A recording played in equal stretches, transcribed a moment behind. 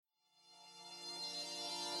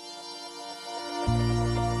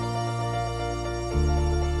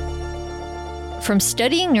From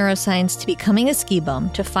studying neuroscience to becoming a ski bum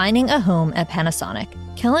to finding a home at Panasonic,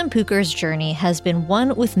 Kellen Pucher's journey has been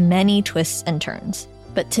one with many twists and turns.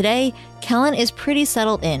 But today, Kellen is pretty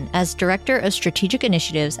settled in as Director of Strategic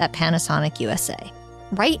Initiatives at Panasonic USA.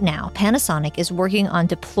 Right now, Panasonic is working on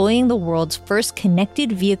deploying the world's first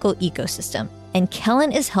connected vehicle ecosystem, and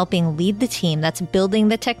Kellen is helping lead the team that's building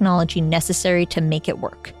the technology necessary to make it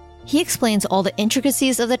work. He explains all the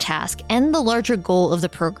intricacies of the task and the larger goal of the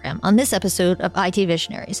program on this episode of IT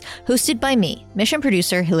Visionaries, hosted by me, mission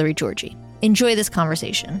producer Hillary Georgie. Enjoy this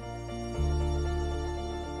conversation.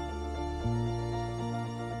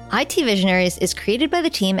 IT Visionaries is created by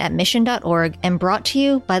the team at mission.org and brought to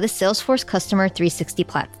you by the Salesforce Customer 360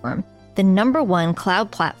 platform, the #1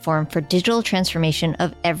 cloud platform for digital transformation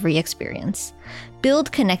of every experience.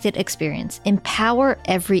 Build connected experience, empower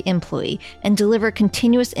every employee, and deliver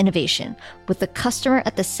continuous innovation with the customer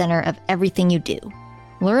at the center of everything you do.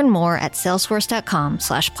 Learn more at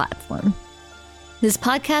salesforce.com/platform. This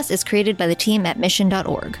podcast is created by the team at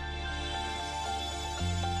mission.org.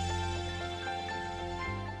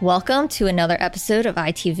 Welcome to another episode of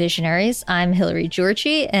IT Visionaries. I'm Hillary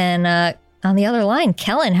Georgie, and on the other line,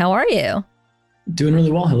 Kellen, how are you? Doing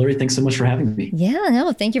really well, Hillary. Thanks so much for having me. Yeah,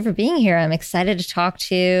 no, thank you for being here. I'm excited to talk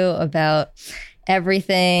to you about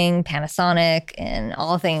everything Panasonic and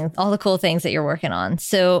all the cool things that you're working on.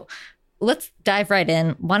 So let's dive right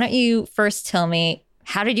in. Why don't you first tell me,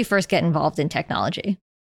 how did you first get involved in technology?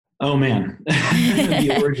 Oh, man.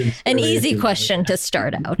 The origin story. An easy question to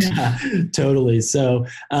start out. Yeah, totally. So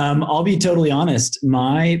I'll be totally honest.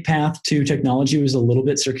 My path to technology was a little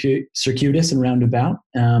bit circuitous and roundabout.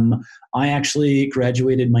 I actually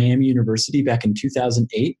graduated Miami University back in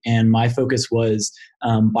 2008, and my focus was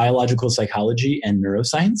biological psychology and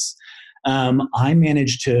neuroscience. I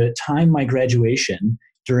managed to time my graduation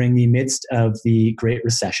during the midst of the Great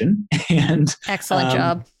Recession. And excellent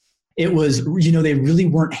job. It was, they really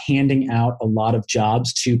weren't handing out a lot of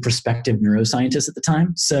jobs to prospective neuroscientists at the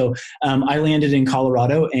time. So I landed in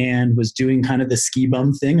Colorado and was doing kind of the ski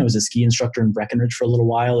bum thing. I was a ski instructor in Breckenridge for a little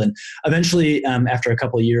while. And eventually, after a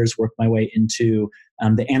couple of years, worked my way into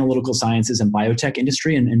the analytical sciences and biotech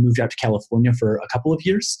industry and moved out to California for a couple of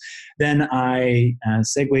years. Then I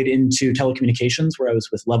segued into telecommunications, where I was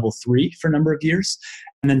with Level 3 for a number of years.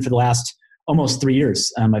 And then for the last almost 3 years,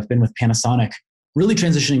 I've been with Panasonic, really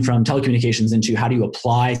transitioning from telecommunications into how do you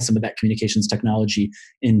apply some of that communications technology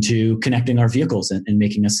into connecting our vehicles and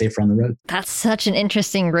making us safer on the road. That's such an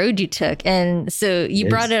interesting road you took. And so you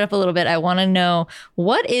brought it up a little bit. I want to know,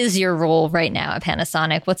 what is your role right now at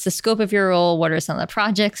Panasonic? What's the scope of your role? What are some of the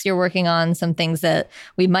projects you're working on? Some things that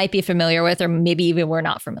we might be familiar with, or maybe even we're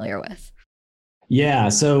not familiar with. Yeah.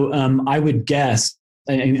 So I would guess,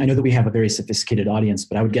 I know that we have a very sophisticated audience,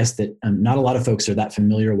 but I would guess that not a lot of folks are that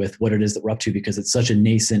familiar with what it is that we're up to, because it's such a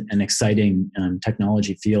nascent and exciting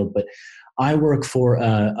technology field. But I work for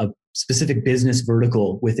a specific business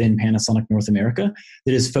vertical within Panasonic North America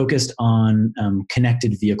that is focused on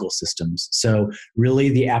connected vehicle systems. So really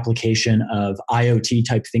the application of IoT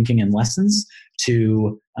type thinking and lessons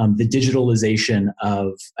to the digitalization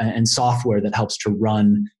of and software that helps to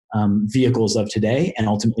run vehicles of today and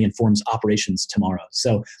ultimately informs operations tomorrow.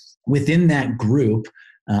 So within that group,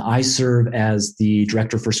 I serve as the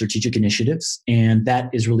Director for Strategic Initiatives, and that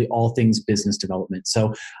is really all things business development.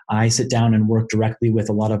 So I sit down and work directly with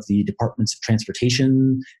a lot of the departments of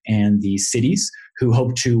transportation and the cities who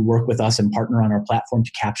hope to work with us and partner on our platform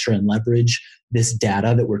to capture and leverage this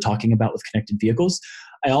data that we're talking about with connected vehicles.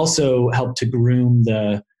 I also help to groom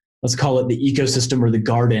let's call it the ecosystem or the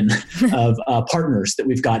garden of partners that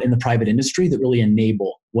we've got in the private industry that really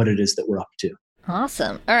enable what it is that we're up to.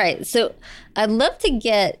 Awesome. All right. So I'd love to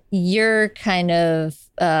get your kind of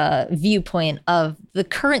viewpoint of the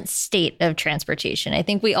current state of transportation. I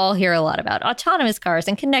think we all hear a lot about autonomous cars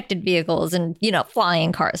and connected vehicles and,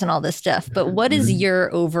 flying cars and all this stuff. But what is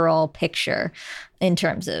your overall picture in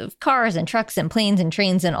terms of cars and trucks and planes and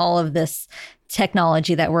trains and all of this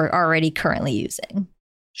technology that we're already currently using?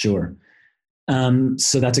 Sure.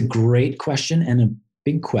 So that's a great question and a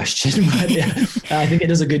big question, but I think it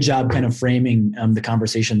does a good job kind of framing the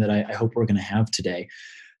conversation that I hope we're going to have today.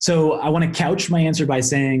 So I want to couch my answer by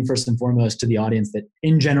saying, first and foremost, to the audience that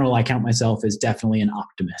in general, I count myself as definitely an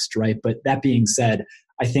optimist, right? But that being said,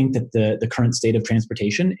 I think that the current state of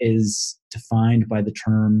transportation is defined by the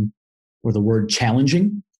term or the word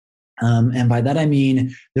challenging. And by that, I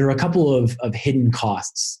mean, there are a couple of hidden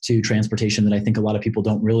costs to transportation that I think a lot of people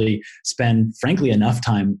don't really spend, frankly, enough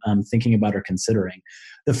time thinking about or considering.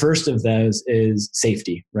 The first of those is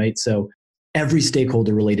safety, right? So every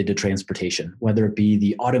stakeholder related to transportation, whether it be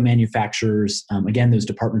the auto manufacturers, again, those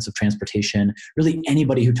departments of transportation, really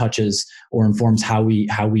anybody who touches or informs how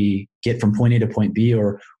we get from point A to point B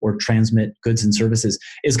or transmit goods and services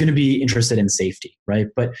is going to be interested in safety, right?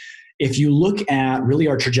 But if you look at really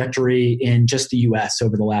our trajectory in just the US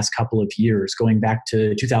over the last couple of years, going back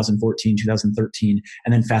to 2014, 2013,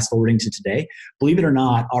 and then fast forwarding to today, believe it or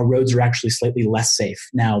not, our roads are actually slightly less safe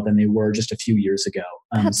now than they were just a few years ago.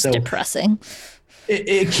 That's depressing.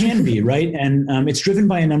 It can be, right? And it's driven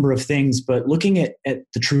by a number of things, but looking at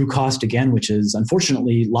the true cost again, which is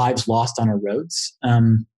unfortunately lives lost on our roads,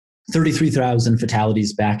 33,000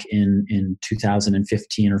 fatalities back in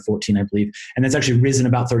 2015 or 14, I believe. And that's actually risen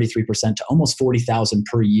about 33% to almost 40,000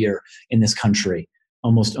 per year in this country,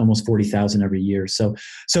 almost 40,000 every year. So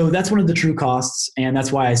that's one of the true costs. And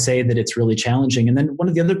that's why I say that it's really challenging. And then one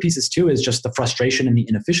of the other pieces too is just the frustration and the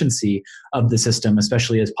inefficiency of the system,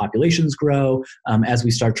 especially as populations grow, as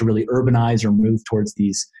we start to really urbanize or move towards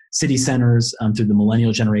these city centers through the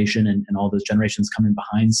millennial generation and all those generations coming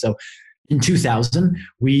behind. So in 2000,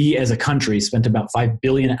 we as a country spent about 5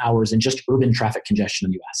 billion hours in just urban traffic congestion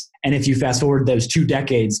in the US. And if you fast forward those 2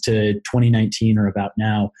 decades to 2019 or about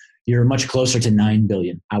now, you're much closer to 9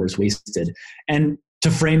 billion hours wasted. And to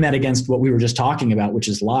frame that against what we were just talking about, which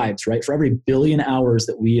is lives, right? For every billion hours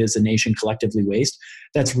that we as a nation collectively waste,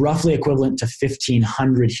 that's roughly equivalent to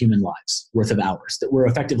 1,500 human lives worth of hours that we're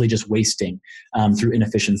effectively just wasting through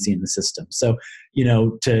inefficiency in the system. So,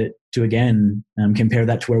 to again compare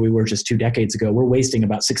that to where we were just 2 decades ago, we're wasting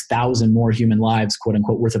about 6,000 more human lives, quote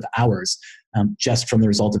unquote, worth of hours just from the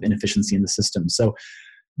result of inefficiency in the system. So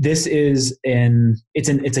this is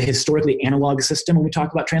it's a historically analog system when we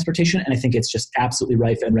talk about transportation, and I think it's just absolutely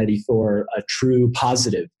ripe and ready for a true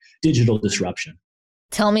positive digital disruption.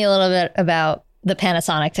 Tell me a little bit about the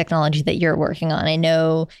Panasonic technology that you're working on. I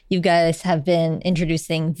know you guys have been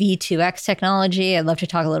introducing V2X technology. I'd love to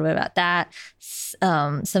talk a little bit about that.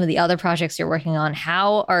 Some of the other projects you're working on.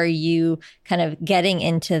 How are you kind of getting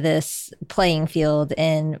into this playing field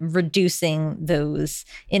and reducing those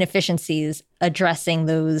inefficiencies, addressing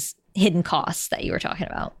those hidden costs that you were talking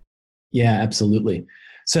about? Yeah, absolutely.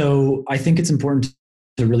 So I think it's important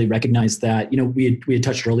to really recognize that, we had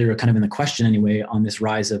touched earlier, kind of in the question anyway, on this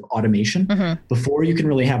rise of automation. Mm-hmm. Before you can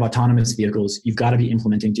really have autonomous vehicles, you've got to be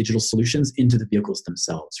implementing digital solutions into the vehicles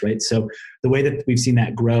themselves, right? So the way that we've seen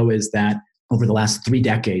that grow is that over the last 3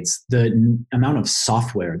 decades, the amount of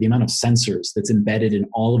software, the amount of sensors that's embedded in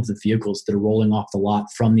all of the vehicles that are rolling off the lot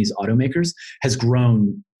from these automakers has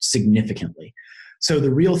grown significantly. So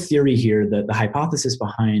the real theory here, the hypothesis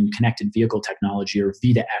behind connected vehicle technology, or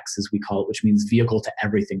V2X as we call it, which means vehicle to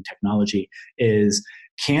everything technology, is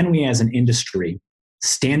can we as an industry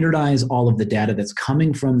standardize all of the data that's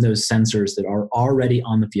coming from those sensors that are already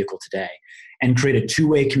on the vehicle today and create a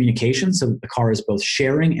two-way communication so that the car is both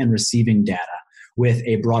sharing and receiving data with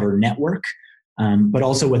a broader network, but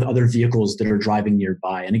also with other vehicles that are driving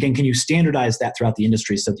nearby. And again, can you standardize that throughout the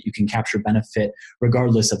industry so that you can capture benefit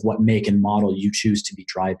regardless of what make and model you choose to be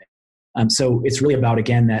driving? So it's really about,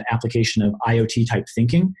 again, that application of IoT type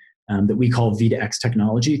thinking that we call V2X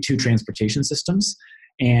technology to transportation systems.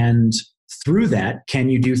 And through that, can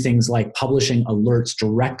you do things like publishing alerts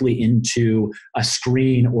directly into a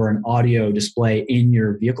screen or an audio display in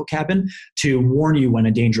your vehicle cabin to warn you when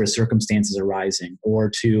a dangerous circumstance is arising, or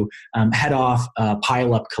to head off a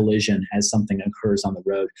pile-up collision as something occurs on the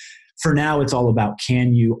road? For now, it's all about,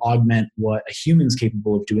 can you augment what a human's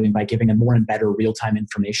capable of doing by giving a more and better real-time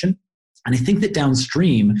information? And I think that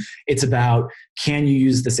downstream, it's about, can you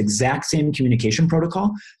use this exact same communication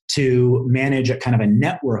protocol to manage at kind of a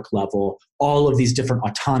network level all of these different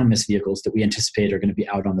autonomous vehicles that we anticipate are going to be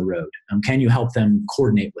out on the road? Can you help them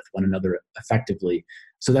coordinate with one another effectively?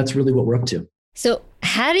 So that's really what we're up to. So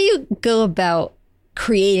how do you go about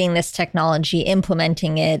creating this technology,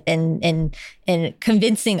 implementing it, and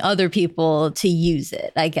convincing other people to use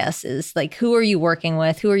it, I guess, is like, who are you working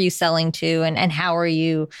with? Who are you selling to? And how are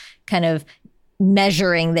you kind of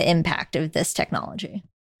measuring the impact of this technology?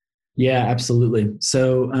 Yeah, absolutely.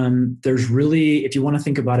 So there's really, if you want to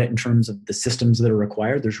think about it in terms of the systems that are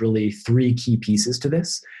required, there's really 3 key pieces to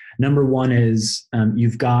this. Number one is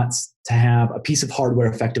you've got to have a piece of hardware,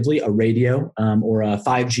 effectively a radio or a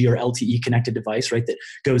 5G or LTE connected device, right, that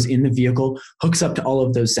goes in the vehicle, hooks up to all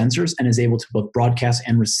of those sensors, and is able to both broadcast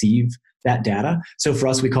and receive that data. So for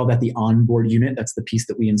us, we call that the onboard unit. That's the piece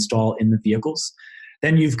that we install in the vehicles.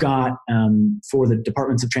 Then you've got, for the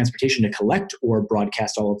departments of transportation to collect or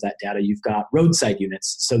broadcast all of that data, you've got roadside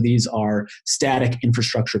units. So these are static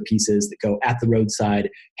infrastructure pieces that go at the roadside,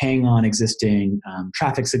 hang on existing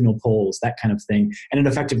traffic signal poles, that kind of thing. And it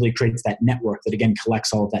effectively creates that network that, again,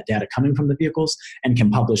 collects all of that data coming from the vehicles and can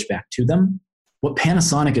publish back to them. What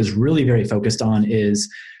Panasonic is really very focused on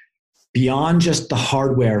is beyond just the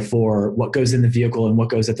hardware for what goes in the vehicle and what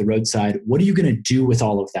goes at the roadside, what are you going to do with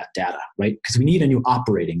all of that data, right? Because we need a new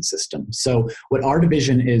operating system. So what our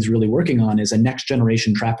division is really working on is a next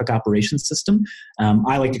generation traffic operations system.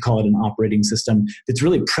 I like to call it an operating system that's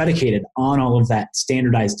really predicated on all of that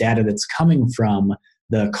standardized data that's coming from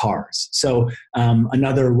the cars. So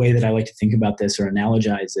another way that I like to think about this or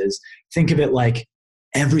analogize is think of it like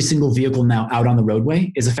every single vehicle now out on the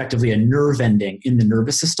roadway is effectively a nerve ending in the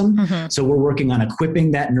nervous system. Mm-hmm. So we're working on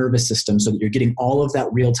equipping that nervous system so that you're getting all of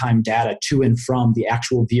that real-time data to and from the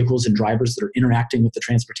actual vehicles and drivers that are interacting with the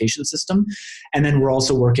transportation system. And then we're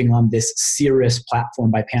also working on this Cirrus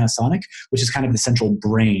platform by Panasonic, which is kind of the central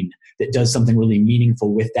brain that does something really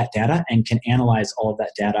meaningful with that data and can analyze all of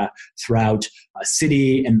that data throughout a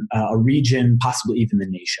city and a region, possibly even the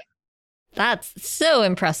nation. That's so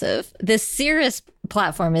impressive. This Cirrus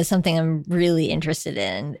platform is something I'm really interested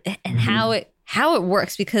in, and how it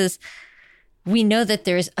works, because we know that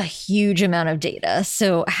there's a huge amount of data.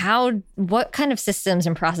 So what kind of systems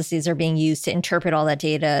and processes are being used to interpret all that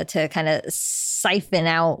data to kind of siphon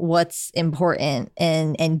out what's important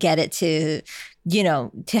and get it to,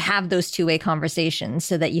 to have those two-way conversations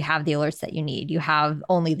so that you have the alerts that you need. You have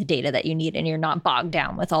only the data that you need and you're not bogged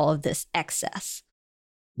down with all of this excess.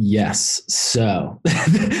 Yes. So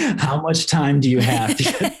how much time do you have?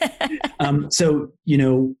 So,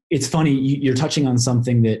 it's funny, you're touching on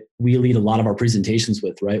something that we lead a lot of our presentations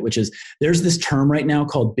with, right? Which is there's this term right now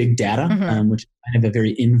called big data, which is kind of a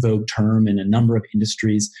very in vogue term in a number of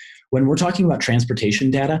industries. When we're talking about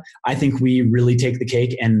transportation data, I think we really take the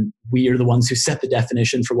cake, and we are the ones who set the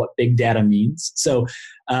definition for what big data means. So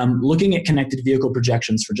looking at connected vehicle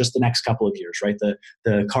projections for just the next couple of years, right?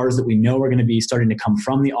 The cars that we know are going to be starting to come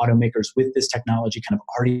from the automakers with this technology kind of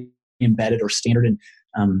already embedded or standard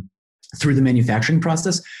and through the manufacturing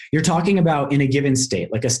process, you're talking about in a given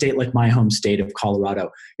state, like a state like my home state of Colorado,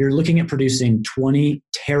 you're looking at producing 20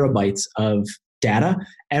 terabytes of data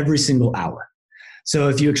every single hour. So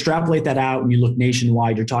if you extrapolate that out and you look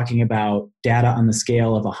nationwide, you're talking about data on the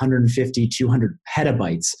scale of 150, 200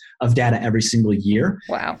 petabytes of data every single year.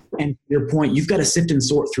 Wow. And to your point, you've got to sift and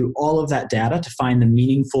sort through all of that data to find the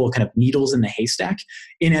meaningful kind of needles in the haystack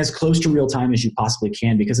in as close to real time as you possibly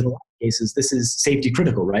can, because in a lot of cases, this is safety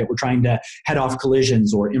critical, right? We're trying to head off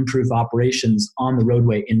collisions or improve operations on the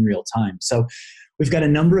roadway in real time. So we've got a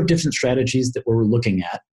number of different strategies that we're looking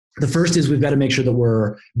at. The first is we've got to make sure that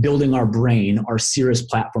we're building our brain, our Cirrus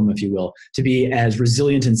platform, if you will, to be as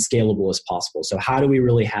resilient and scalable as possible. So how do we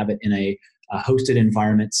really have it in a hosted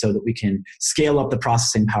environment so that we can scale up the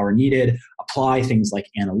processing power needed, apply things like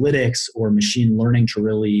analytics or machine learning to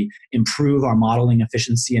really improve our modeling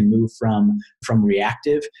efficiency and move from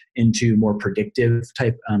reactive into more predictive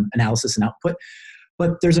type analysis and output.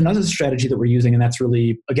 But there's another strategy that we're using, and that's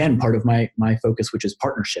really, again, part of my focus, which is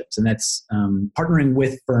partnerships. And that's partnering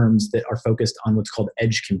with firms that are focused on what's called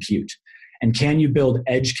edge compute. And can you build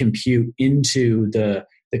edge compute into the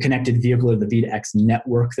connected vehicle or the V2X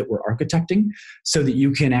network that we're architecting so that you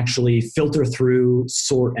can actually filter through,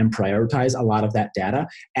 sort, and prioritize a lot of that data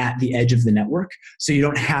at the edge of the network so you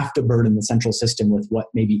don't have to burden the central system with what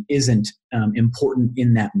maybe isn't important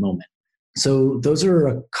in that moment. So those are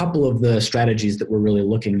a couple of the strategies that we're really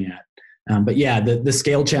looking at. But yeah, the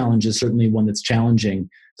scale challenge is certainly one that's challenging.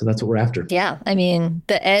 So that's what we're after. Yeah. I mean,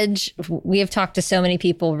 the edge, we have talked to so many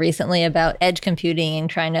people recently about edge computing and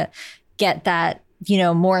trying to get that,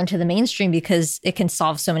 more into the mainstream because it can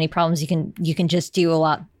solve so many problems. You can just do a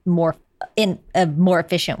lot more in a more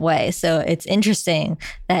efficient way. So it's interesting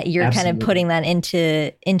that you're Absolutely. Kind of putting that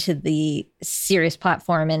into the Cirrus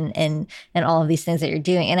platform and all of these things that you're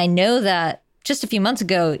doing. And I know that just a few months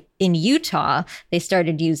ago in Utah, they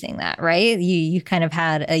started using that, right? You kind of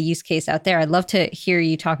had a use case out there. I'd love to hear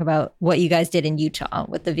you talk about what you guys did in Utah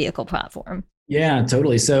with the vehicle platform. Yeah,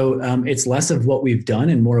 totally. So it's less of what we've done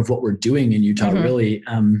and more of what we're doing in Utah, really.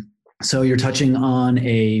 So you're touching on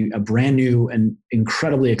a brand new and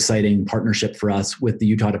incredibly exciting partnership for us with the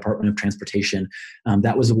Utah Department of Transportation.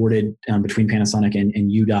 That was awarded between Panasonic and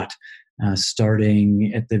UDOT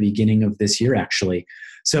starting at the beginning of this year, actually.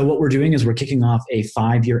 So what we're doing is we're kicking off a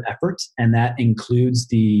 5-year effort, and that includes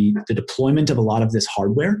the deployment of a lot of this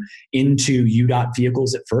hardware into UDOT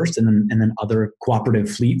vehicles at first, and then other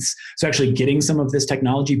cooperative fleets. So actually getting some of this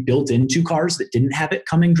technology built into cars that didn't have it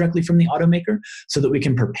coming directly from the automaker, so that we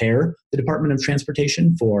can prepare the Department of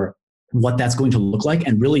Transportation for what that's going to look like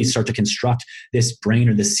and really start to construct this brain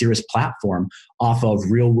or this Cirrus platform off of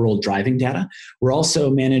real world driving data. We're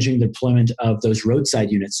also managing the deployment of those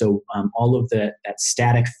roadside units. So all of that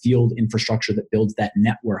static field infrastructure that builds that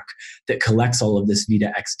network that collects all of this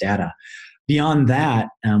V2X data. Beyond that,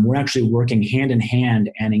 we're actually working hand in hand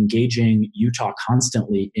and engaging Utah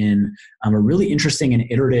constantly in a really interesting and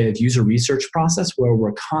iterative user research process where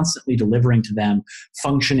we're constantly delivering to them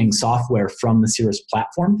functioning software from the Cirrus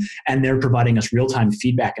platform, and they're providing us real-time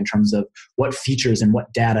feedback in terms of what features and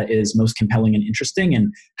what data is most compelling and interesting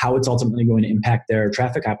and how it's ultimately going to impact their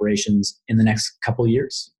traffic operations in the next couple of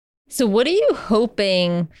years. So what are you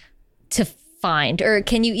hoping to find? Or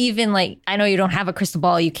can you even, like, I know you don't have a crystal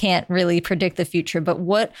ball, you can't really predict the future, but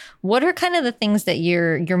what are kind of the things that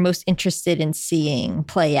you're most interested in seeing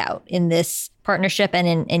play out in this partnership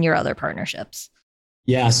and in your other partnerships?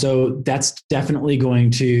 Yeah, so that's definitely going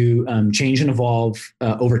to change and evolve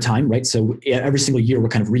over time, right? So every single year, we're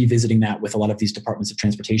kind of revisiting that with a lot of these departments of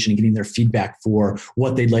transportation and getting their feedback for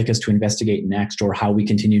what they'd like us to investigate next or how we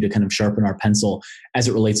continue to kind of sharpen our pencil as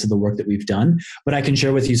it relates to the work that we've done. But I can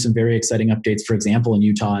share with you some very exciting updates, for example, in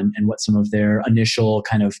Utah and what some of their initial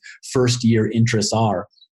kind of first year interests are.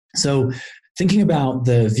 So thinking about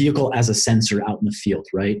the vehicle as a sensor out in the field,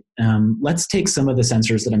 right? Let's take some of the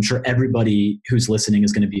sensors that I'm sure everybody who's listening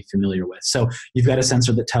is going to be familiar with. So you've got a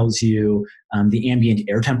sensor that tells you the ambient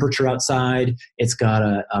air temperature outside. It's got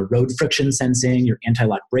a road friction sensing, your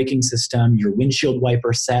anti-lock braking system, your windshield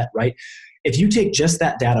wiper set, right? If you take just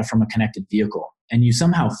that data from a connected vehicle and you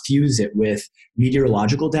somehow fuse it with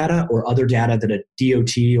meteorological data or other data that a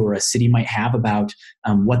DOT or a city might have about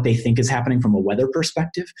what they think is happening from a weather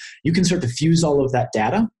perspective, you can start to fuse all of that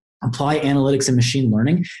data, apply analytics and machine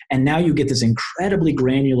learning, and now you get this incredibly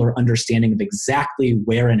granular understanding of exactly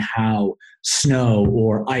where and how snow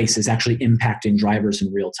or ice is actually impacting drivers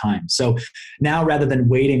in real time. So now, rather than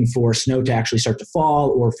waiting for snow to actually start to fall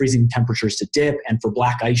or freezing temperatures to dip and for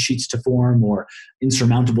black ice sheets to form or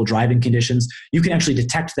insurmountable driving conditions, you can actually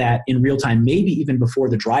detect that in real time, maybe even before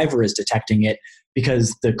the driver is detecting it,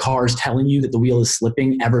 because the car is telling you that the wheel is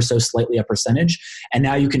slipping ever so slightly a percentage. And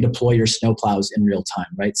now you can deploy your snowplows in real time,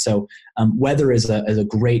 right? So weather is a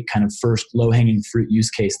great kind of first low-hanging fruit use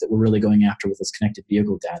case that we're really going after with this connected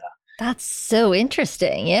vehicle data. That's so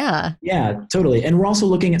interesting. Yeah. Yeah, totally. And we're also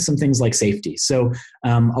looking at some things like safety. So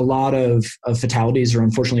a lot of fatalities are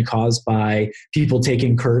unfortunately caused by people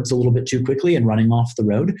taking curves a little bit too quickly and running off the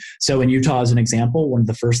road. So in Utah, as an example, one of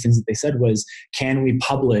the first things that they said was, can we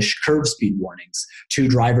publish curve speed warnings to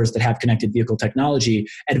drivers that have connected vehicle technology,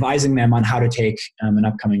 advising them on how to take an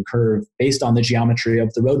upcoming curve based on the geometry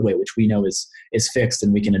of the roadway, which we know is fixed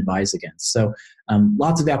and we can advise against. So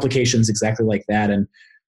lots of applications exactly like that. And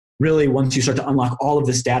really, once you start to unlock all of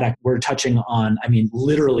this data, we're touching on,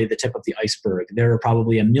 literally the tip of the iceberg. There are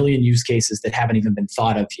probably a million use cases that haven't even been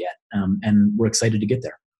thought of yet, and we're excited to get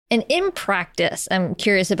there. And in practice, I'm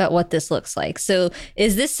curious about what this looks like. So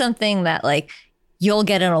is this something that, like, you'll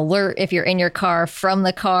get an alert if you're in your car from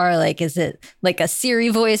the car? Like, is it like a Siri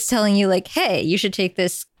voice telling you, like, hey, you should take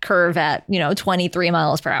this curve at, 23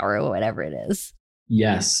 miles per hour or whatever it is?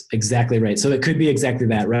 Yes, exactly right. So it could be exactly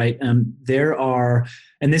that, right? There are,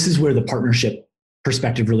 and this is where the partnership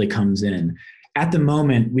perspective really comes in. At the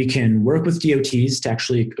moment, we can work with DOTs to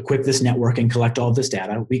actually equip this network and collect all of this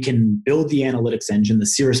data. We can build the analytics engine, the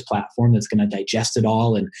Cirrus platform that's going to digest it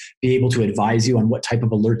all and be able to advise you on what type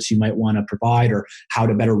of alerts you might want to provide or how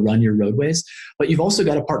to better run your roadways. But you've also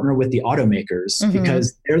got to partner with the automakers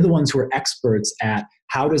because they're the ones who are experts at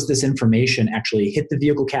how does this information actually hit the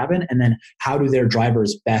vehicle cabin, and then how do their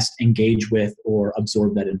drivers best engage with or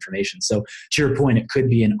absorb that information. So to your point, it could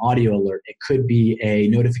be an audio alert. It could be a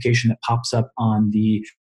notification that pops up on the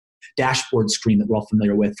dashboard screen that we're all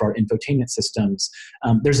familiar with for our infotainment systems.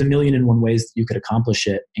 There's a million and one ways that you could accomplish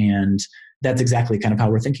it, and that's exactly kind of how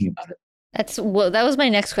we're thinking about it. That was my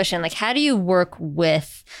next question. Like, how do you work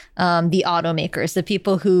with the automakers, the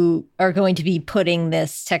people who are going to be putting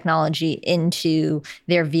this technology into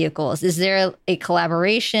their vehicles? Is there a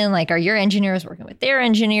collaboration? Like, are your engineers working with their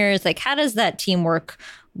engineers? Like, how does that teamwork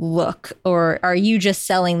look? Or are you just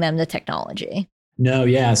selling them the technology? No,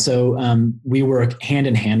 yeah. So we work hand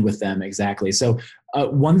in hand with them. Exactly. So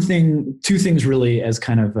Two things really as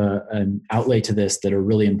kind of an outlay to this that are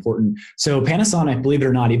really important. So Panasonic, believe it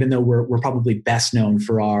or not, even though we're probably best known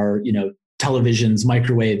for our, televisions,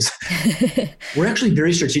 microwaves, we're actually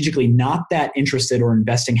very strategically not that interested or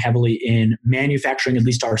investing heavily in manufacturing, at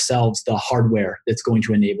least ourselves, the hardware that's going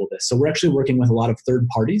to enable this. So we're actually working with a lot of third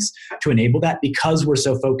parties to enable that because we're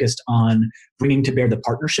so focused on bringing to bear the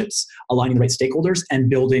partnerships, aligning the right stakeholders, and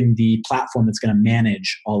building the platform that's going to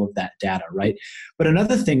manage all of that data, right? But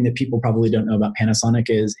another thing that people probably don't know about Panasonic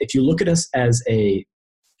is if you look at us as a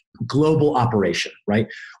global operation, right?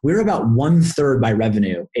 We're about 1/3 by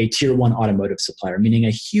revenue, a tier one automotive supplier, meaning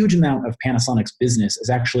a huge amount of Panasonic's business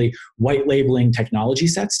is actually white labeling technology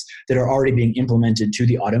sets that are already being implemented to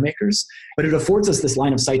the automakers. But it affords us this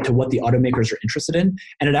line of sight to what the automakers are interested in.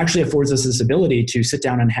 And it actually affords us this ability to sit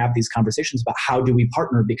down and have these conversations about how do we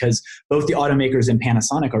partner, because both the automakers and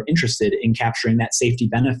Panasonic are interested in capturing that safety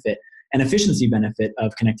benefit and efficiency benefit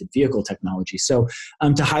of connected vehicle technology. So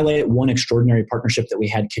to highlight one extraordinary partnership that we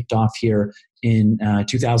had kicked off here in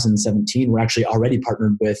 2017, we're actually already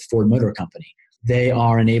partnered with Ford Motor Company. They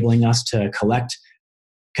are enabling us to collect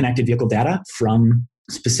connected vehicle data from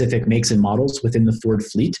specific makes and models within the Ford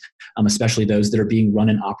fleet, especially those that are being run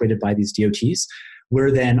and operated by these DOTs.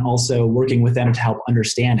 We're then also working with them to help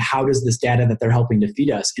understand how does this data that they're helping to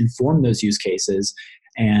feed us inform those use cases,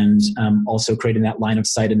 and also creating that line of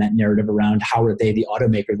sight and that narrative around how are they, the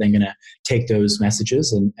automaker, then going to take those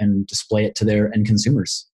messages and display it to their end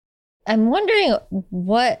consumers. I'm wondering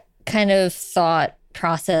what kind of thought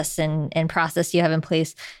process and process you have in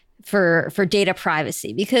place for data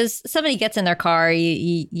privacy, because somebody gets in their car,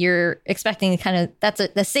 you're expecting kind of that's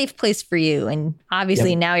a safe place for you. And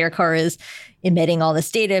obviously now your car is emitting all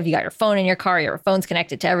this data. If you got your phone in your car, your phone's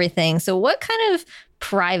connected to everything. So what kind of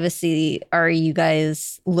privacy are you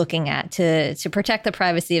guys looking at to protect the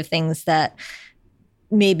privacy of things that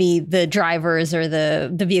maybe the drivers or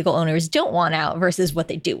the vehicle owners don't want out versus what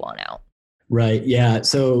they do want out? Right. Yeah.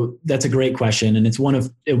 So that's a great question. And it's one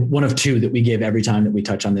of two that we give every time that we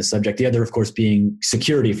touch on this subject. The other, of course, being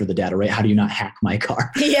security for the data, right? How do you not hack my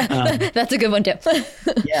car? Yeah, that's a good one too.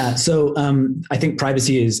 Yeah. So I think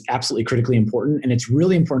privacy is absolutely critically important. And it's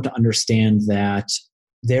really important to understand that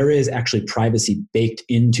there is actually privacy baked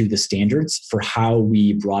into the standards for how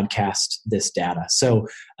we broadcast this data. So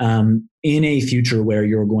in a future where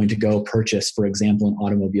you're going to go purchase, for example, an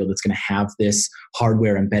automobile that's going to have this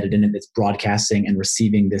hardware embedded in it that's broadcasting and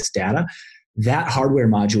receiving this data, that hardware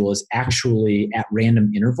module is actually at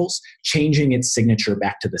random intervals changing its signature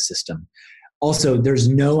back to the system. Also, there's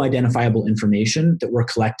no identifiable information that we're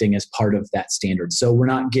collecting as part of that standard. So we're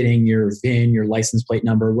not getting your VIN, your license plate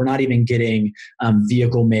number. We're not even getting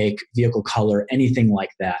vehicle make, vehicle color, anything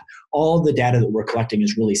like that. All the data that we're collecting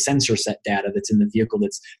is really sensor set data that's in the vehicle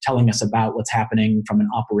that's telling us about what's happening from an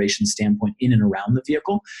operations standpoint in and around the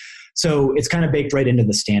vehicle. So it's kind of baked right into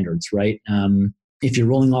the standards, right? If you're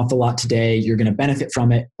rolling off the lot today, you're going to benefit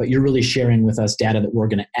from it, but you're really sharing with us data that we're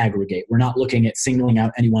going to aggregate. We're not looking at singling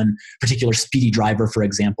out any one particular speedy driver, for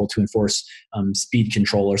example, to enforce speed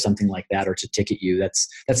control or something like that, or to ticket you.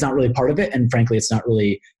 That's not really part of it. And frankly, it's not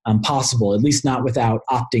really possible, at least not without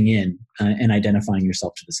opting in and identifying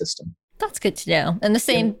yourself to the system. That's good to know. And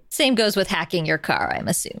the same goes with hacking your car, I'm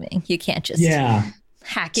assuming. You can't just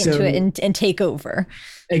hack into it and take over.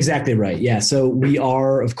 Exactly right. Yeah. So we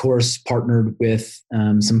are, of course, partnered with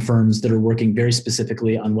some firms that are working very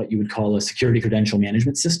specifically on what you would call a security credential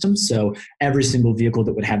management system. So every single vehicle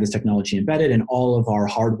that would have this technology embedded and all of our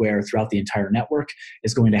hardware throughout the entire network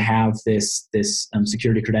is going to have this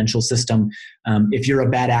security credential system. If you're a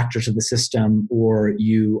bad actor to the system or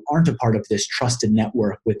you aren't a part of this trusted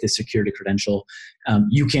network with this security credential,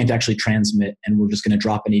 you can't actually transmit, and we're just going to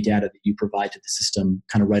drop any data that you provide to the system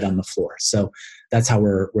kind of right on the floor. So that's how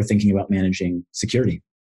we're thinking about managing security.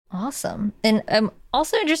 Awesome. And I'm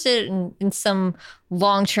also interested in some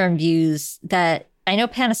long-term views that I know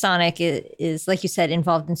Panasonic is, like you said,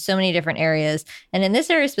 involved in so many different areas. And in this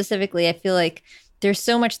area specifically, I feel like there's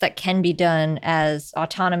so much that can be done as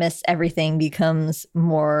autonomous everything becomes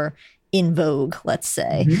more in vogue, let's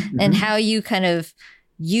say, and how you kind of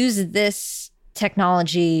use this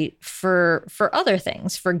technology for other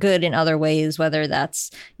things, for good in other ways, whether that's,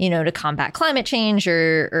 to combat climate change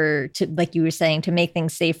or to, like you were saying, to make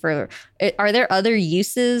things safer. Are there other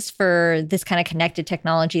uses for this kind of connected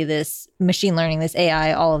technology, this machine learning, this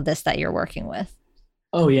AI, all of this that you're working with?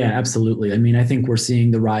 Oh, yeah, absolutely. I mean, I think we're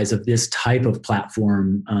seeing the rise of this type of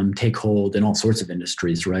platform take hold in all sorts of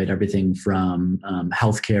industries, right? Everything from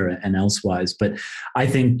healthcare and elsewise. But I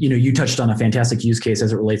think, you touched on a fantastic use case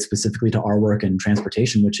as it relates specifically to our work in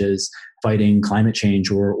transportation, which is fighting climate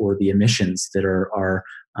change or the emissions that are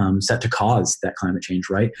set to cause that climate change,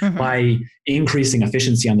 right? Mm-hmm. By increasing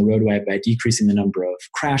efficiency on the roadway, by decreasing the number of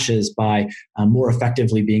crashes, by more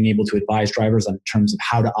effectively being able to advise drivers on terms of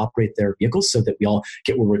how to operate their vehicles so that we all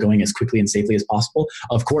get where we're going as quickly and safely as possible.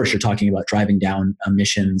 Of course, you're talking about driving down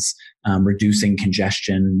emissions, reducing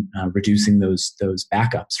congestion, reducing those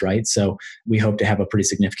backups, right? So we hope to have a pretty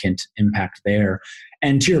significant impact there.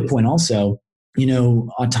 And to your point also,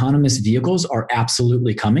 autonomous vehicles are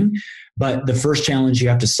absolutely coming. But the first challenge you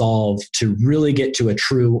have to solve to really get to a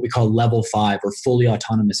true, what we call level 5 or fully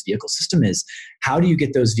autonomous vehicle system is how do you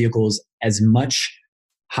get those vehicles as much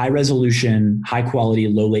high resolution, high quality,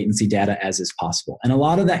 low latency data as is possible. And a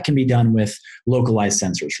lot of that can be done with localized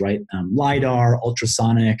sensors, right? LiDAR,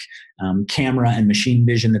 ultrasonic, camera, and machine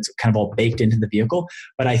vision that's kind of all baked into the vehicle.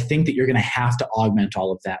 But I think that you're going to have to augment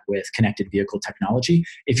all of that with connected vehicle technology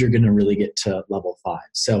if you're going to really get to level 5.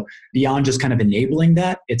 So beyond just kind of enabling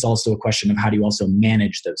that, it's also a question of how do you also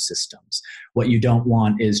manage those systems. What you don't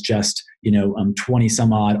want is just 20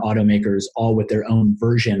 some odd automakers all with their own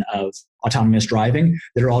version of autonomous driving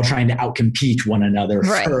that are all trying to outcompete one another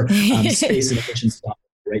for space and efficient stuff.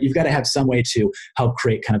 Right? You've got to have some way to help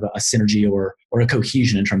create kind of a synergy or a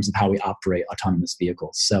cohesion in terms of how we operate autonomous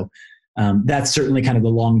vehicles. So that's certainly kind of the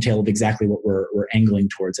long tail of exactly what we're angling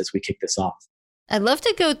towards as we kick this off. I'd love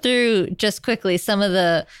to go through just quickly some of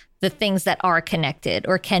the things that are connected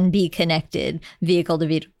or can be connected vehicle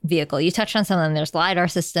to vehicle. You touched on some of them. There's LiDAR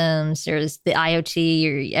systems, there's the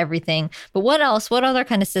IoT, everything. But what else? What other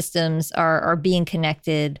kind of systems are being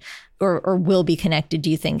connected or will be connected, do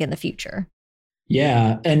you think, in the future?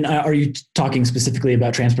 Yeah. And are you talking specifically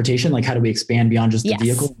about transportation? Like how do we expand beyond just the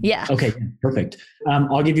vehicle? Yeah. Okay, perfect.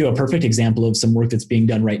 I'll give you a perfect example of some work that's being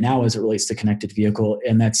done right now as it relates to connected vehicle,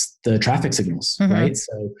 and that's the traffic signals, right?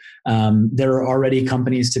 So there are already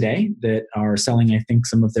companies today that are selling, I think,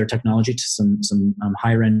 some of their technology to some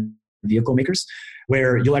higher end vehicle makers,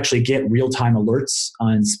 where you'll actually get real-time alerts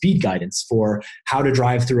on speed guidance for how to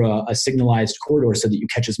drive through a signalized corridor so that you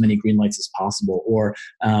catch as many green lights as possible. Or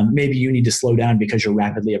maybe you need to slow down because you're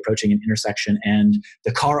rapidly approaching an intersection and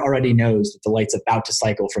the car already knows that the light's about to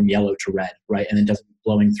cycle from yellow to red, right? And it doesn't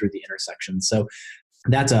blowing through the intersection. So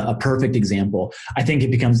that's a perfect example. I think it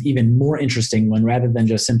becomes even more interesting when rather than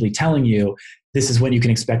just simply telling you, this is when you can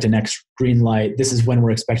expect a next green light, this is when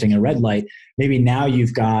we're expecting a red light, maybe now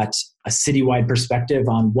you've got a citywide perspective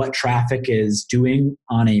on what traffic is doing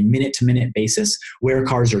on a minute-to-minute basis, where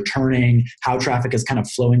cars are turning, how traffic is kind of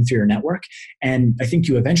flowing through your network. And I think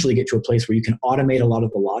you eventually get to a place where you can automate a lot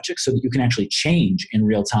of the logic so that you can actually change in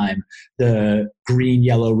real time the green,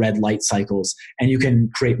 yellow, red light cycles, and you can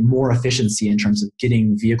create more efficiency in terms of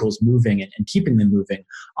getting vehicles moving and keeping them moving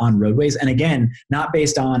on roadways. And again, not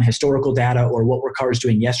based on historical data or what were cars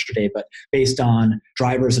doing yesterday, but based on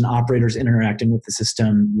drivers and operators interacting with the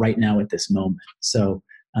system right now at this moment. So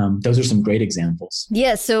those are some great examples.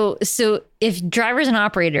 Yeah. So if drivers and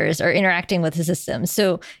operators are interacting with the system,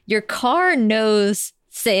 so your car knows,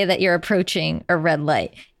 say, that you're approaching a red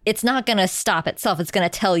light, it's not going to stop itself. It's going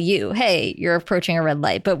to tell you, hey, you're approaching a red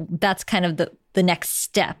light. But that's kind of the next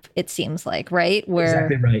step, it seems like, right?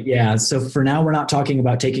 Exactly right. Yeah. So for now, we're not talking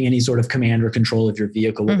about taking any sort of command or control of your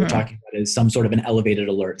vehicle. What we're talking about is some sort of an elevated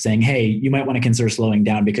alert saying, hey, you might want to consider slowing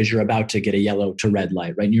down because you're about to get a yellow to red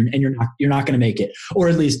light, right? And you're not going to make it, or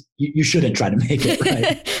at least you shouldn't try to make it,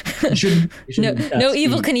 right? You shouldn't no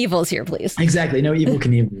evil Knievels here, please. Exactly. No evil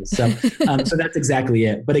Knievels. So that's exactly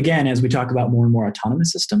it. But again, as we talk about more and more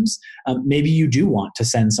autonomous systems, maybe you do want to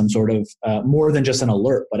send some sort of more than just an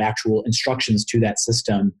alert, but actual instructions to that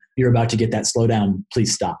system. You're about to get that slowdown,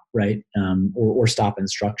 please stop, right? Or stop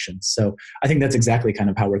instructions. So I think that's exactly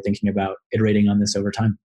kind of how we're thinking about iterating on this over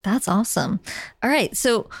time. That's awesome. All right.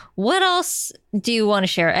 So what else do you want to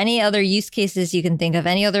share? Any other use cases you can think of?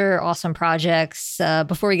 Any other awesome projects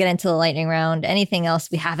before we get into the lightning round? Anything else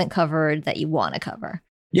we haven't covered that you want to cover?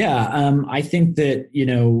 Yeah, I think that,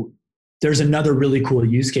 there's another really cool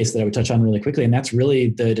use case that I would touch on really quickly, and that's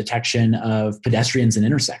really the detection of pedestrians in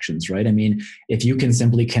intersections, right? I mean, if you can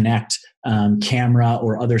simply connect camera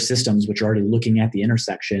or other systems which are already looking at the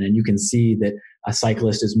intersection, and you can see that a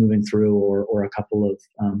cyclist is moving through or a couple of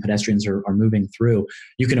pedestrians are moving through,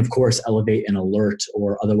 you can, of course, elevate an alert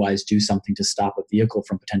or otherwise do something to stop a vehicle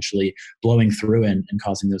from potentially blowing through and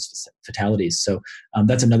causing those fatalities. So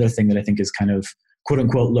that's another thing that I think is kind of quote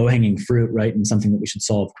unquote low hanging fruit, right? And something that we should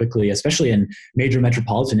solve quickly, especially in major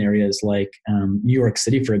metropolitan areas like New York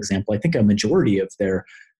City, for example. I think a majority of their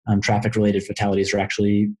traffic related fatalities are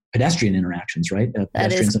actually pedestrian interactions, right?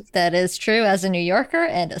 That is true. As a New Yorker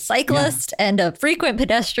and a cyclist and a frequent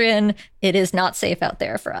pedestrian, it is not safe out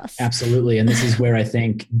there for us. Absolutely. And this is where I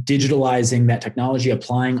think digitalizing that technology,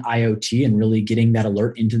 applying IoT and really getting that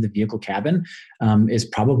alert into the vehicle cabin is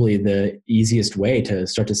probably the easiest way to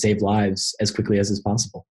start to save lives as quickly as is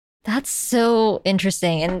possible. That's so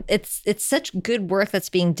interesting. And it's such good work that's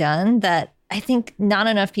being done that I think not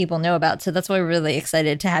enough people know about. So that's why we're really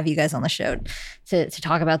excited to have you guys on the show to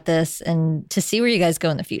talk about this and to see where you guys go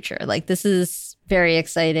in the future. Like, this is very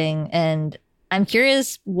exciting. And I'm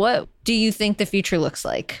curious, what do you think the future looks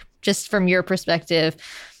like? Just from your perspective,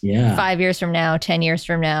 5 years from now, 10 years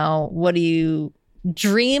from now, what do you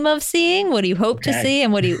dream of seeing? What do you hope to see?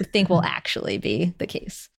 And what do you think will actually be the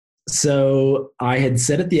case? So I had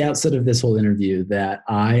said at the outset of this whole interview that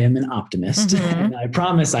I am an optimist, and I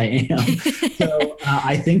promise I am. So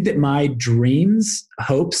I think that my dreams,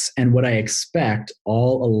 hopes, and what I expect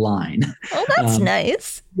all align. Oh, that's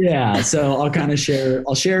nice. Yeah. So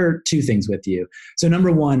I'll share two things with you. So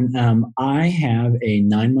number one, I have a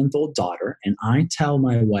 9-month-old daughter, and I tell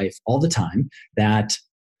my wife all the time that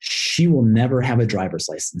she will never have a driver's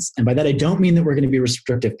license. And by that, I don't mean that we're going to be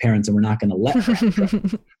restrictive parents and we're not going to let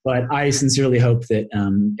her. But I sincerely hope that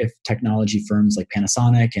if technology firms like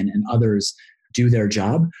Panasonic and others do their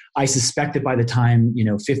job, I suspect that by the time,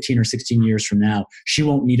 15 or 16 years from now, she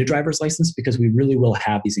won't need a driver's license because we really will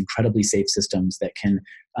have these incredibly safe systems that can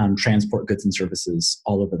transport goods and services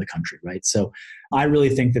all over the country, right? So I really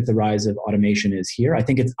think that the rise of automation is here. I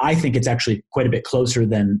think it's actually quite a bit closer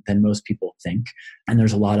than most people think. And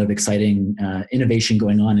there's a lot of exciting innovation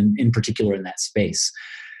going on, in particular in that space.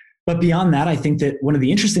 But beyond that, I think that one of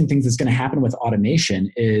the interesting things that's going to happen with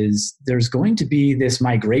automation is there's going to be this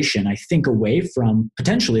migration, I think,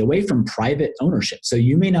 potentially away from private ownership. So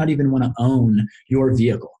you may not even want to own your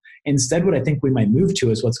vehicle. Instead, what I think we might move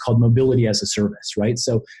to is what's called mobility as a service, right?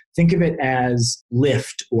 So think of it as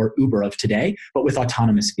Lyft or Uber of today, but with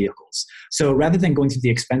autonomous vehicles. So rather than going through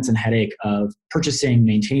the expense and headache of purchasing,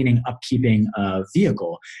 maintaining, upkeeping a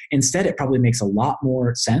vehicle, instead it probably makes a lot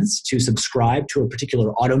more sense to subscribe to a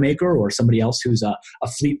particular automaker or somebody else who's a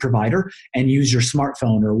fleet provider and use your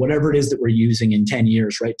smartphone or whatever it is that we're using in 10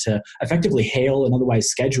 years, right, to effectively hail and otherwise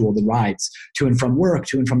schedule the rides to and from work,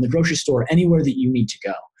 to and from the grocery store, anywhere that you need to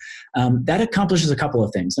go. That accomplishes a couple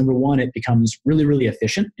of things. Number one, it becomes really, really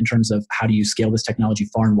efficient in terms of how do you scale this technology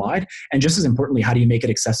far and wide? And just as importantly, how do you make it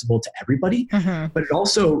accessible to everybody? But it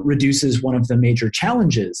also reduces one of the major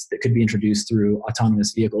challenges that could be introduced through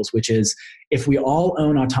autonomous vehicles, which is if we all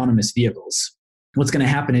own autonomous vehicles, what's going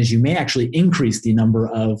to happen is you may actually increase the number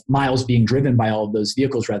of miles being driven by all of those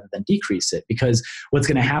vehicles rather than decrease it. Because what's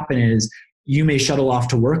going to happen is you may shuttle off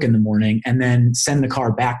to work in the morning and then send the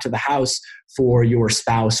car back to the house for your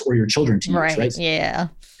spouse or your children to use, right? Yeah.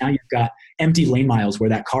 Now you've got empty lane miles where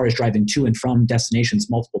that car is driving to and from destinations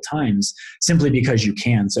multiple times simply because you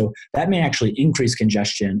can. So that may actually increase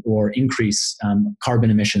congestion or increase carbon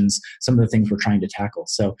emissions, some of the things we're trying to tackle.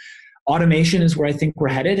 So automation is where I think we're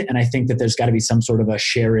headed. And I think that there's got to be some sort of a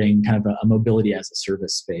sharing, kind of a mobility as a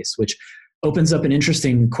service space, which opens up an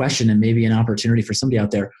interesting question and maybe an opportunity for somebody out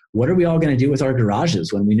there. What are we all going to do with our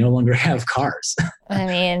garages when we no longer have cars? I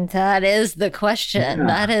mean, that is the question. Yeah,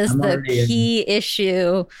 that is the key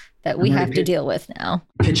issue that we have to deal with now.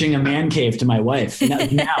 Pitching a man cave to my wife now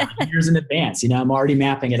years in advance. I'm already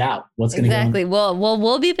mapping it out. What's going to go on? Exactly. Well,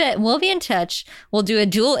 we'll be in touch. We'll do a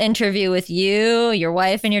dual interview with you, your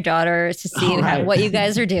wife, and your daughter to see what you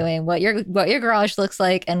guys are doing, what your garage looks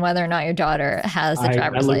like, and whether or not your daughter has the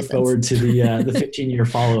driver's license. I look forward to the 15-year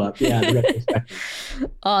follow-up. Yeah, the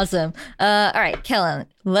retrospective. Awesome. All right, Kellen,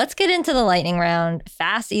 let's get into the lightning round.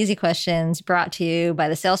 Fast, easy questions brought to you by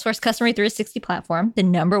the Salesforce Customer 360 platform, the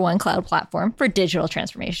 #1 cloud platform for digital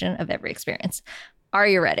transformation of every experience. Are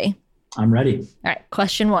you ready? I'm ready. All right.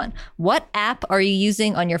 Question 1. What app are you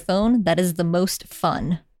using on your phone that is the most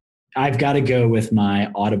fun? I've got to go with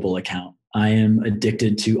my Audible account. I am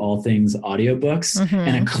addicted to all things audiobooks.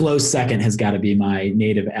 And a close second has got to be my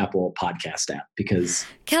native Apple podcast app because...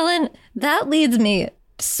 Kellen, that leads me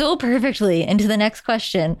so perfectly into the next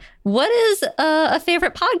question. What is a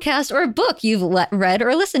favorite podcast or a book you've read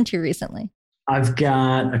or listened to recently? I've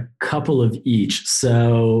got a couple of each.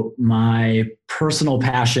 So my personal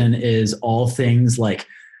passion is all things like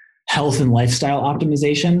health and lifestyle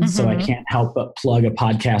optimization. Mm-hmm. So I can't help but plug a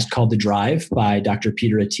podcast called The Drive by Dr.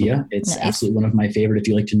 Peter Attia. It's absolutely one of my favorite if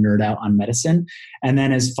you like to nerd out on medicine. And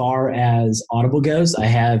then as far as Audible goes, I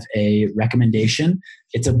have a recommendation.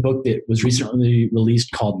 It's a book that was recently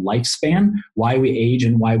released called Lifespan, Why We Age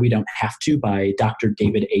and Why We Don't Have to by Dr.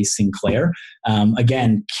 David A. Sinclair.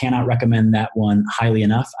 Again, cannot recommend that one highly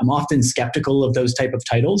enough. I'm often skeptical of those type of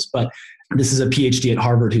titles, but this is a PhD at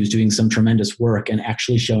Harvard who's doing some tremendous work and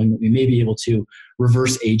actually showing that we may be able to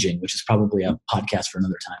reverse aging, which is probably a podcast for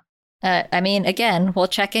another time. Again, we'll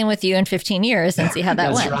check in with you in 15 years and see how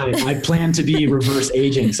that went. That's right. I plan to be reverse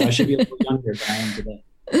aging, so I should be a little younger than I am today.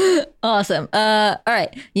 Awesome. All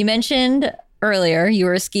right. You mentioned earlier you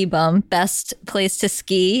were a ski bum. Best place to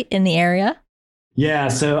ski in the area? Yeah,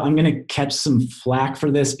 so I'm going to catch some flack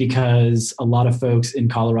for this because a lot of folks in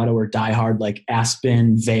Colorado are diehard like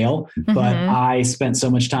Aspen, Vail, but I spent so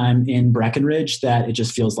much time in Breckenridge that it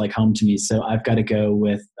just feels like home to me. So I've got to go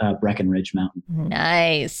with Breckenridge Mountain.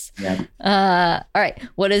 Nice. Yeah. All right.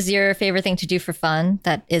 What is your favorite thing to do for fun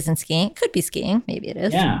that isn't skiing? Could be skiing. Maybe it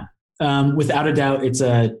is. Yeah. Without a doubt, it's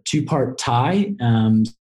a 2-part tie.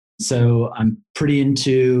 So I'm pretty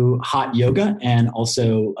into hot yoga and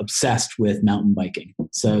also obsessed with mountain biking.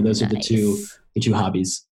 So those are the two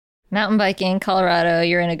hobbies. Mountain biking, Colorado,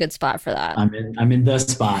 you're in a good spot for that. I'm in the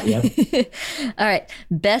spot, yep. All right.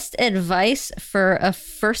 Best advice for a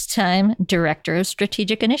first-time director of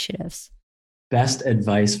strategic initiatives. Best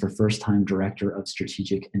advice for first-time director of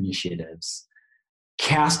strategic initiatives.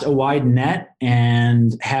 Cast a wide net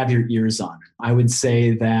and have your ears on. I would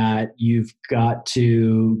say that you've got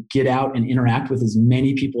to get out and interact with as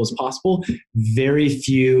many people as possible. Very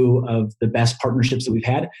few of the best partnerships that we've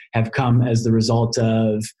had have come as the result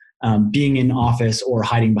of being in office or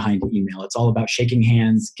hiding behind email. It's all about shaking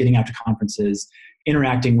hands, getting out to conferences,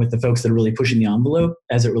 interacting with the folks that are really pushing the envelope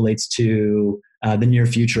as it relates to the near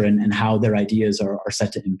future and how their ideas are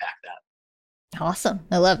set to impact that. Awesome.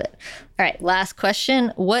 I love it. All right. Last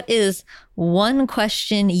question. What is one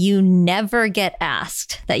question you never get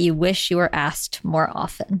asked that you wish you were asked more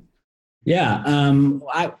often? Yeah.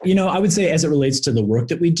 I would say as it relates to the work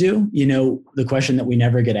that we do, the question that we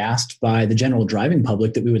never get asked by the general driving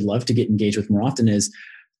public that we would love to get engaged with more often is,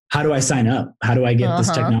 how do I sign up? How do I get this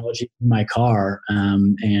technology in my car?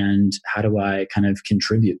 And how do I kind of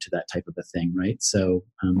contribute to that type of a thing? Right. So,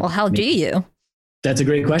 how do you? That's a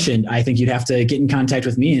great question. I think you'd have to get in contact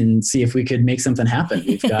with me and see if we could make something happen.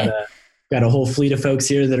 We've got a whole fleet of folks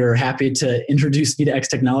here that are happy to introduce V2X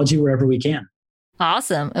technology wherever we can.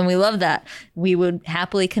 Awesome. And we love that. We would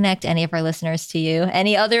happily connect any of our listeners to you.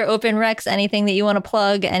 Any other open recs, anything that you want to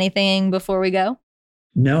plug, anything before we go?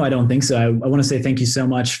 No, I don't think so. I want to say thank you so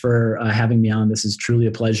much for having me on. This is truly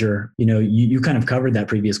a pleasure. You kind of covered that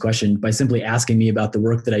previous question by simply asking me about the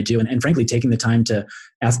work that I do and frankly, taking the time to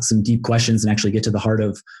ask some deep questions and actually get to the heart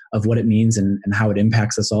of what it means and how it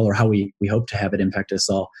impacts us all or how we hope to have it impact us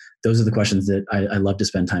all. Those are the questions that I love to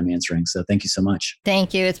spend time answering. So thank you so much.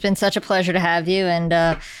 Thank you. It's been such a pleasure to have you.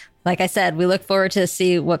 And like I said, we look forward to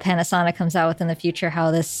see what Panasonic comes out with in the future,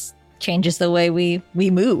 how this changes the way we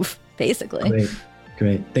move, basically.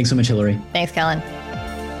 Great. Thanks so much, Hillary. Thanks, Kellen.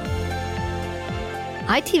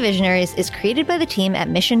 IT Visionaries is created by the team at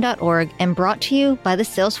mission.org and brought to you by the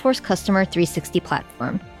Salesforce Customer 360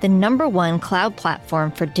 platform, the #1 cloud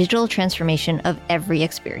platform for digital transformation of every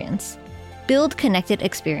experience. Build connected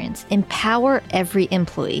experience, empower every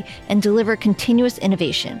employee, and deliver continuous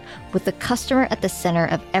innovation with the customer at the center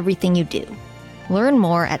of everything you do. Learn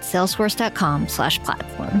more at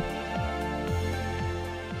salesforce.com/platform.